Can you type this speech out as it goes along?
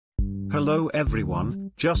Hello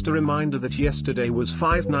everyone, just a reminder that yesterday was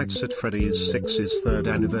Five Nights at Freddy's 6's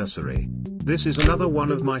 3rd anniversary. This is another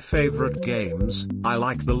one of my favorite games. I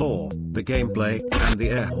like the lore, the gameplay, and the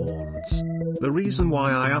air horns. The reason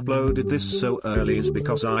why I uploaded this so early is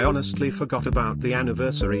because I honestly forgot about the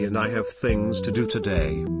anniversary and I have things to do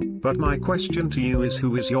today. But my question to you is,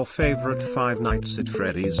 who is your favorite Five Nights at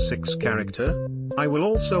Freddy's 6 character? I will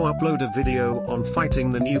also upload a video on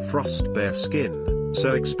fighting the new FazBear skin,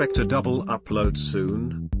 so expect a double upload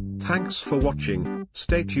soon. Thanks for watching,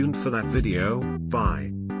 stay tuned for that video,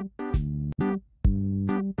 bye.